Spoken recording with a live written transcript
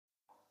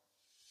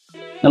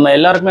நம்ம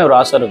எல்லாருக்குமே ஒரு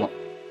ஆசை இருக்கும்.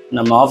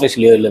 நம்ம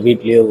ஆஃபீஸ்லேயோ இல்லை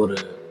வீட்லேயோ ஒரு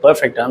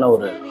பர்ஃபெக்டான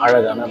ஒரு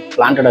அழகான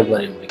பிளான்டட்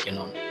அக்வாரியம்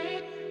வைக்கணும்.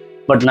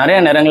 பட் நிறைய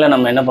நேரங்களில்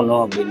நம்ம என்ன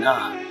பண்ணுவோம் அப்படின்னா,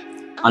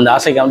 அந்த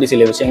ஆசைக்காண்டி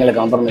சில விஷயங்களை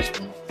காம்ப்ரமைஸ்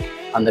பண்ணுவோம்.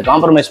 அந்த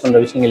காம்ப்ரமைஸ் பண்ணுற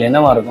விஷயங்கள்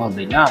என்னவாக இருக்கும்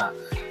அப்படின்னா,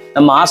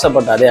 நம்ம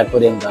ஆசைப்பட்ட அதே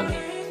அக்வாரியம்காக.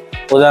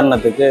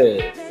 உதாரணத்துக்கு,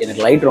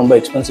 எனக்கு லைட் ரொம்ப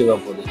எக்ஸ்பென்சிவாக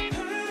போகுது,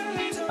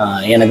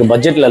 எனக்கு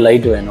பட்ஜெட்டில்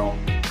லைட் வேணும்,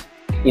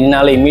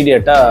 இதனால்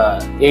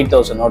இம்மீடியட்டாக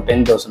 8,000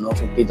 10,000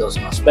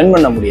 50,000 ஸ்பெண்ட்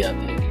பண்ண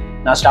முடியாது,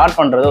 நான் ஸ்டார்ட்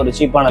பண்ணுறது ஒரு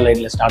சீப்பான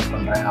லைட்டில் ஸ்டார்ட்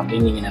பண்ணுறேன்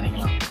அப்படின்னு நீங்கள்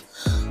நினைக்கலாம்.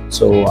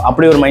 ஸோ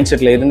அப்படி ஒரு மைண்ட்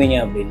செட்டில் இருந்தீங்க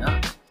அப்படின்னா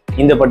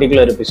இந்த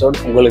பர்டிகுலர் எபிசோட்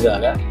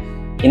உங்களுக்காக.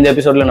 இந்த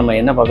எபிசோடில் நம்ம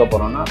என்ன பார்க்க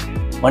போகிறோம்னா,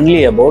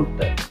 only about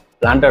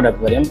planted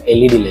aquarium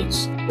LED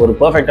lights. ஒரு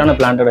பர்ஃபெக்டான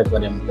பிளான்டட்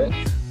அக்வாரியமுக்கு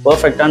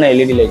பர்ஃபெக்டான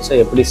எல்இடி லைட்ஸை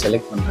எப்படி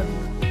செலக்ட் பண்ணுறது.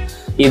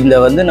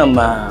 இந்த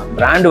நம்ம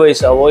பிராண்ட்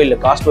வைஸாவோ இல்லை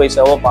காஸ்ட்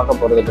வைஸாவோ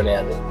பார்க்க போகிறது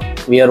கிடையாது.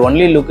 We are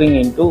only looking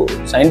into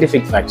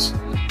scientific facts.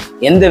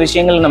 எந்த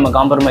விஷயங்களை நம்ம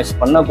காம்ப்ரமைஸ்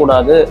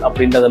பண்ணக்கூடாது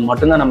அப்படின்றத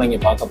மட்டும்தான் நம்ம இங்கே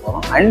பார்க்க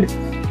போகிறோம். அண்ட்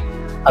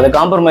அதை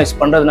காம்ப்ரமைஸ்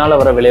பண்ணுறதுனால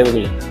வர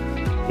விளைவுகள் என்ன,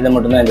 இதை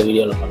மட்டும்தான் இந்த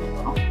வீடியோவில் பார்க்க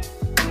போகிறோம்.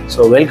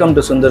 So welcome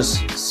to Sundar's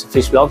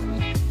fish vlog.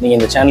 நீங்கள்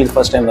இந்த சேனலுக்கு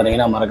ஃபர்ஸ்ட் டைம்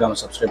வரீங்கன்னா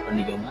மறக்காமல் சப்ஸ்கிரைப்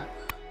பண்ணிக்கோங்க.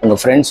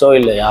 உங்கள் ஃப்ரெண்ட்ஸோ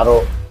இல்லை யாரோ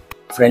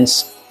ஃப்ரெண்ட்ஸ்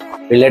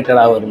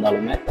ரிலேட்டடாக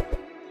இருந்தாலுமே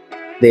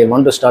they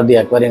want to start the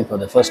aquarium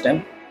for the first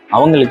time,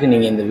 அவங்களுக்கு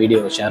நீங்கள் இந்த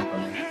வீடியோவை ஷேர்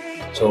பண்ணுங்கள்.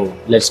 So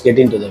let's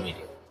get in to the video.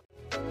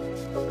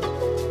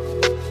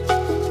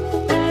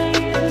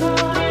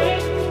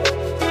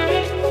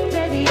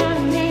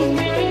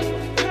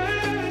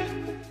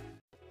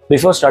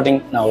 Before starting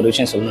நான் ஒரு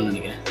விஷயம் சொல்லணும்னு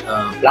நினைக்கிறேன்.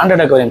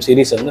 பிளான்டட் அக்வாரியம்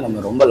சீரீஸை நம்ம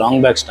ரொம்ப லாங்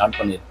பேக் ஸ்டார்ட்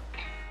பண்ணியிருக்கோம்.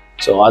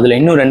 ஸோ அதில்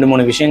இன்னும்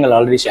 2-3 விஷயங்கள்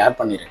ஆல்ரெடி ஷேர்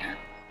பண்ணியிருக்கேன்.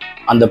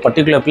 அந்த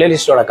பர்டிகுலர்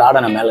பிளேலிஸ்ட்டோட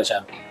கார்டை நான் மேலே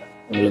ஷேர் பண்ணுறேன்.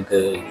 உங்களுக்கு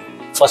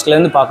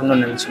ஃபர்ஸ்ட்லேருந்து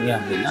பார்க்கணுன்னு நினச்சிங்க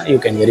அப்படின்னா you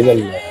can very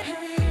well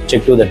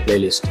check to that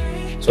playlist.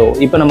 So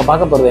இப்போ நம்ம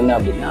பார்க்க போகிறது என்ன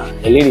அப்படின்னா,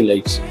 எல்இடி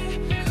லைட்ஸ்.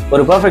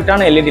 ஒரு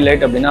பர்ஃபெக்டான எல்இடி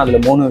லைட் அப்படின்னா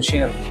அதில் 3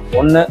 விஷயம் இருக்கும்.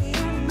 1,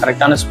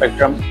 கரெக்டான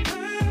ஸ்பெக்ட்ரம்.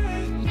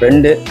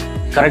 2,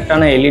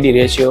 கரெக்டான எல்இடி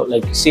ரேஷியோ,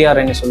 லைக்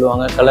சிஆர்என்னு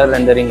சொல்லுவாங்க, colour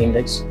rendering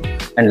index.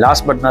 And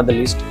last but not the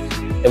least,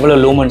 எவ்வளோ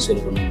லூமன்ஸ்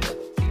இருக்கணும்.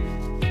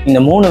 இந்த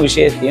 3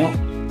 விஷயத்தையும்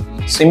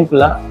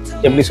சிம்பிளாக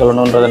எப்படி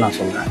சொல்லணுன்றதை நான்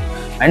சொல்கிறேன்.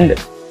 And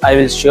I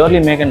will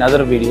surely make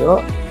another video.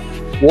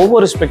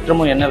 ஒவ்வொரு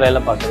ஸ்பெக்ட்ரமும் என்ன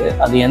வேலை பார்க்குது,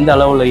 அது எந்த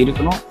அளவில்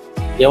இருக்கணும்,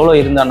 எவ்வளோ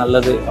இருந்தால்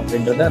நல்லது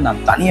அப்படின்றத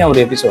நான் தனியாக ஒரு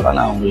எபிசோடாக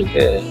நான்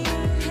உங்களுக்கு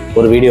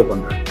ஒரு வீடியோ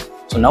பண்ணுறேன்.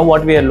 So now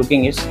what we are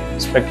looking is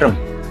spectrum.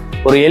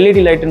 ஒரு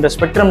எல்இடி லைட்டுன்ற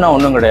ஸ்பெக்ட்ரம்னா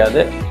ஒன்றும்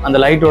கிடையாது, அந்த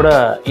லைட்டோட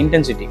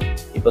இன்டென்சிட்டி.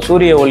 இப்போ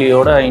சூரிய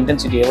ஒளியோட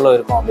இன்டென்சிட்டி எவ்வளோ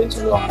இருக்கும் அப்படின்னு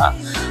சொல்லுவாங்கன்னா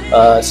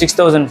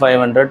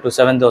 6,500 to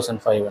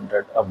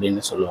 7,500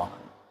 அப்படின்னு சொல்லுவாங்க.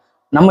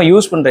 நம்ம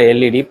யூஸ் பண்ணுற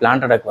LED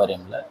planted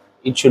அக்வாரியமில்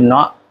it should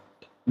not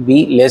be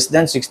less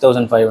than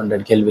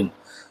 6,500 kelvin.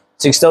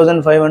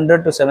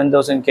 6,500 to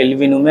 7,000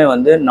 கெல்வினுமே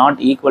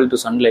not equal to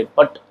sunlight,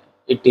 but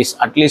it is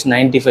at least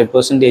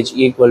 95%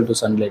 equal to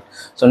sunlight.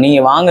 So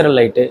நீங்கள் வாங்குகிற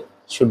light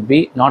should be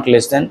not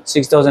less than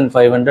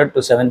 6,500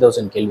 to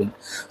 7,000 Kelvin.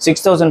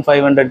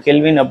 6,500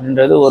 Kelvin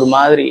அப்படின்றது ஒரு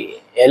மாதிரி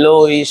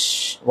yellowish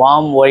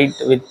warm white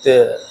with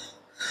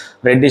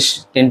reddish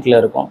tintல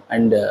இருக்கும்.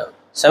 And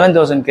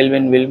 7,000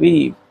 Kelvin will be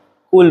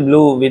cool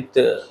blue with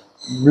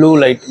blue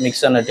light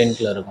mix ஆன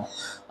tintல இருக்கும்.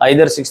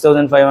 Either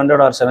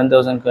 6,500 or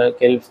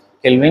 7,000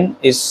 Kelvin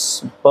is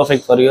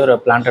perfect for your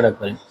planted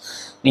aquarium.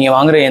 நீங்கள்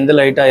வாங்குகிற எந்த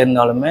லைட்டாக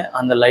இருந்தாலுமே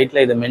அந்த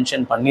லைட்டில் இதை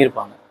மென்ஷன்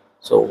பண்ணியிருப்பாங்க.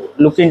 So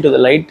look in to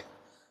the light.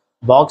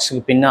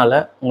 பாக்ஸுக்கு பின்னால்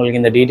உங்களுக்கு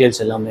இந்த டீட்டெயில்ஸ்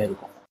எல்லாமே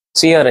இருக்கும்.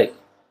 சிஆர்ஐ,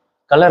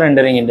 கலர்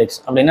ரெண்டரிங் இண்டெக்ஸ்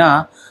அப்படின்னா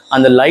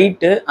அந்த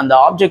லைட்டு அந்த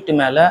ஆப்ஜெக்ட்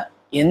மேலே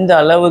எந்த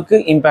அளவுக்கு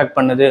இம்பேக்ட்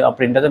பண்ணுது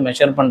அப்படின்றத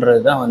மெஷர்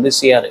பண்ணுறது தான்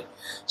சிஆர்ஐ.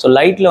 ஸோ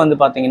லைட்டில்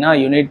பார்த்தீங்கன்னா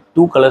unit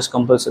 2 colours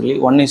compulsorily.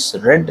 One is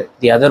red,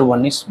 the other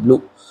one is blue.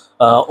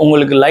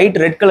 உங்களுக்கு லைட்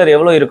ரெட் கலர்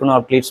எவ்வளோ இருக்கணும்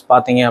அட்லீஸ்ட்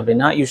பார்த்தீங்க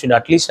அப்படின்னா you should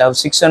at least have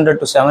 600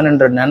 to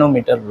 700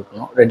 nanometre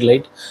இருக்கணும் red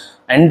light.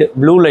 And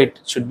blue light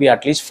should be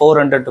at least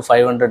 400 to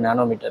 500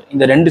 nanometre.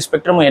 இந்த 2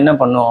 ஸ்பெக்ட்ரமும் என்ன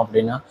பண்ணும்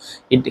அப்படின்னா,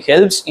 it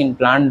helps in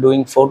plant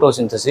doing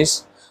photosynthesis,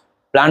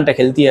 பிளான்ட்டை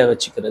ஹெல்த்தியாக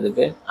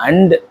வச்சுக்கிறதுக்கு.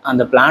 அண்ட்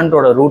அந்த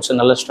பிளான்ட்டோட ரூட்ஸை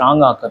நல்லா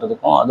ஸ்ட்ராங்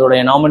ஆக்கிறதுக்கும் அதோட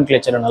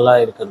எனாமென்க்ளேச்சரை நல்லா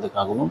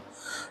இருக்கிறதுக்காகவும்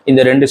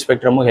இந்த 2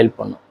 ஸ்பெக்ட்ரமும் ஹெல்ப்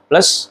பண்ணும்.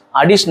 ப்ளஸ்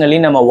அடிஷ்னலி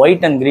நம்ம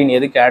ஒயிட் அண்ட் க்ரீன்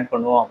எதுக்கு ஆட்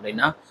பண்ணுவோம்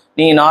அப்படின்னா,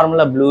 நீங்கள்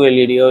நார்மலாக ப்ளூ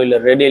எல்இடியோ இல்லை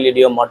ரெட்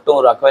எல்இடியோ மட்டும்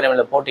ஒரு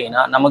அக்வாரியமில்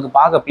போட்டிங்கன்னா நமக்கு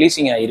பார்க்க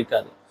ப்ளீஸிங்காக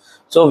இருக்காது.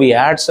 So we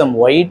add some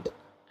white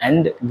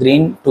and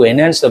green to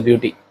enhance the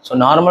beauty. So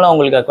நார்மலாக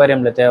உங்களுக்கு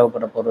அக்வாரியமில்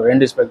தேவைப்பட போகிற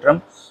 2 spectrum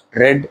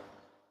red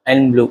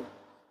and blue.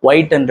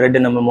 White and red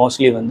நம்ம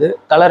மோஸ்ட்லி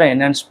கலரை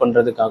என்ஹான்ஸ்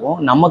பண்ணுறதுக்காகவும்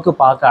நமக்கு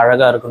பார்க்க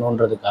அழகாக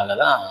இருக்கணுன்றதுக்காக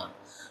தான்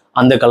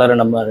அந்த கலரை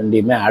நம்ம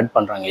 2யுமே ஆட்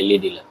பண்ணுறாங்க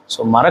எல்இடியில்.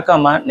 ஸோ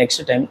மறக்காமல்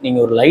நெக்ஸ்ட் டைம்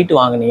நீங்கள் ஒரு லைட்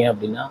வாங்கினீங்க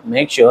அப்படின்னா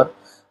மேக் ஷுர்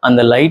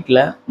அந்த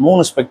லைட்டில்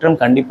 3 ஸ்பெக்ட்ரம்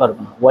கண்டிப்பாக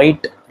இருக்கணும்.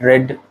 White,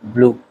 red,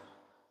 blue.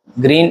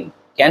 Green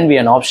can be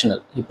an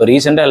optional. இப்போ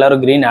ரீசெண்டாக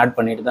எல்லோரும் க்ரீன் ஆட்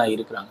பண்ணிட்டு தான்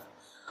இருக்கிறாங்க.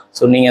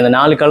 ஸோ நீங்கள் அந்த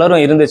 4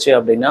 கலரும் இருந்துச்சு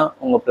அப்படின்னா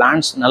உங்கள்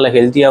பிளான்ட்ஸ் நல்ல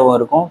ஹெல்த்தியாகவும்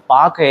இருக்கும்,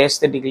 பார்க்க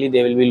ஏஸ்தட்டிக்கலி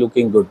they will be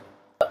looking good.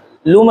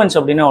 Lumens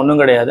அப்படின்னா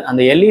ஒன்றும் கிடையாது,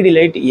 அந்த எல்இடி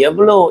லைட்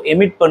எவ்வளோ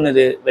எமிட்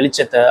பண்ணுது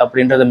வெளிச்சத்தை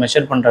அப்படின்றத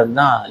மெஷர் பண்ணுறது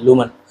தான்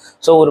லூமன்.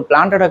 ஸோ ஒரு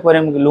பிளான்டட்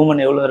அக்வாரியமுக்கு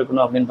லூமன் எவ்வளோ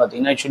இருக்கணும் அப்படின்னு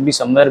பார்த்தீங்கன்னா it should be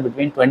somewhere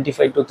between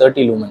 25 to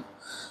 30 lumen.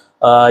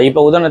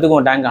 இப்போ உதாரணத்துக்கு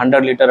உங்கள் டேங்க்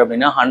 100 லிட்டர்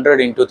அப்படின்னா 100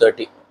 ×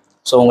 30.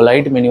 ஸோ உங்கள்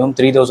லைட் மினிமம்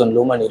 3000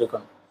 லூமன்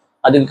இருக்கணும்.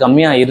 அதுக்கு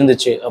கம்மியாக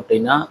இருந்துச்சு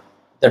அப்படின்னா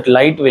that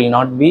light will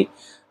not be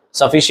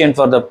sufficient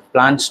for the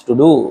plants to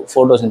do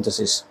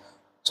photosynthesis.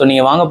 So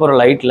நீங்கள் வாங்க போகிற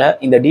லைட்டில்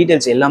இந்த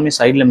டீட்டெயில்ஸ் எல்லாமே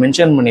சைடில்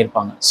மென்ஷன்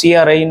பண்ணியிருப்பாங்க.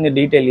 சிஆர்ஐன்னு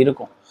டீட்டெயில்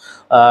இருக்கும்.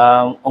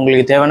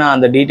 உங்களுக்கு தேவைன்னா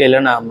அந்த டீட்டெயிலை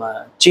நம்ம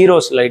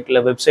சீரோஸ் லைட்டில்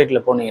வெப்சைட்டில்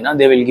போனீங்கன்னா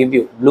they will give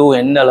you blue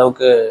எந்த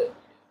அளவுக்கு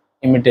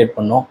இமிட்டேட்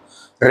பண்ணும்,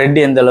 ரெட்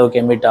எந்த அளவுக்கு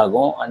எமிட்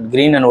ஆகும், அண்ட்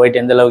க்ரீன் அண்ட் ஒயிட்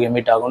எந்த அளவுக்கு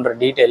எமிட் ஆகுன்ற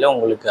டீட்டெயிலை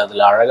உங்களுக்கு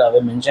அதில்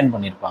அழகாகவே மென்ஷன்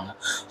பண்ணியிருப்பாங்க.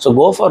 So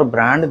go for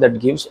brand that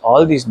gives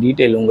all these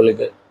detail.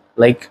 உங்களுக்கு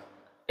லைக்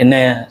என்ன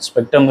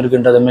ஸ்பெக்ட்ரம்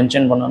இருக்குன்றதை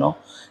மென்ஷன் பண்ணணும்,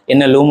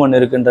 என்ன லூமன்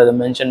இருக்குன்றதை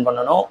மென்ஷன்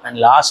பண்ணணும், and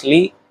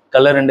lastly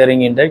colour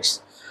rendering index.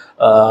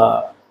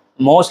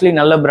 Mostly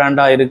நல்ல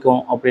பிராண்டாக இருக்கும்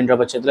அப்படின்ற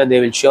பட்சத்தில் they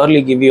will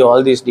surely give you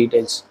all these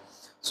details.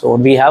 So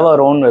we have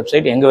our own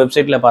website. எங்கள்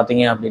வெப்சைட்டில்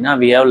பார்த்தீங்க அப்படின்னா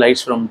we have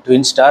lights from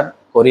twin star,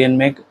 Korean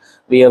make,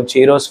 we have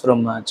சீரோஸ்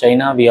from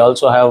China, we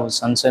also have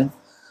சன்சன்.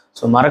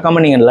 So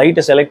மறக்காமல் நீங்கள்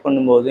லைட்டை செலக்ட்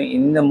பண்ணும்போது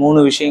இந்த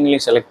 3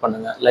 விஷயங்களையும் செலக்ட்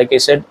பண்ணுங்கள். லைக்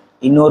ஐ செட்,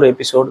 இன்னொரு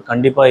எபிசோட்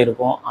கண்டிப்பாக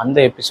இருக்கும். அந்த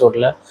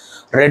எபிசோடில்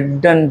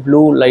ரெட் அண்ட்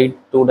ப்ளூ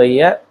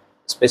லைட்டுடைய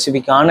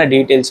ஸ்பெசிஃபிக்கான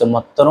டீட்டெயில்ஸை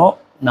மாத்திரம்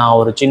நான்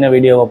ஒரு சின்ன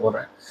வீடியோவாக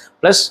போடுறேன்.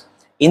 ப்ளஸ்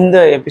இந்த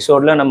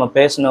எபிசோடில் நம்ம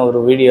பேசின ஒரு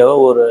வீடியோவை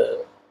ஒரு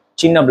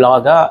சின்ன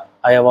பிளாகாக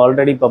I have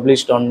already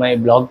published on my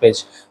black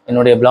page.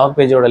 என்னுடைய பிளாக்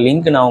பேஜோட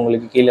லிங்க் நான்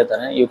உங்களுக்கு கீழே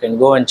தரேன். You can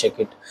go and check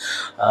it.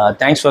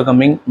 Thanks for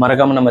coming.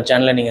 மறக்காமல் நம்ம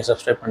சேனலை நீங்கள்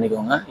சப்ஸ்கிரைப்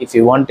பண்ணிக்கோங்க. If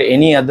you want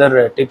any other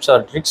tips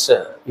R tricks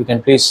you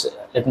can please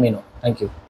let me no. Thank you.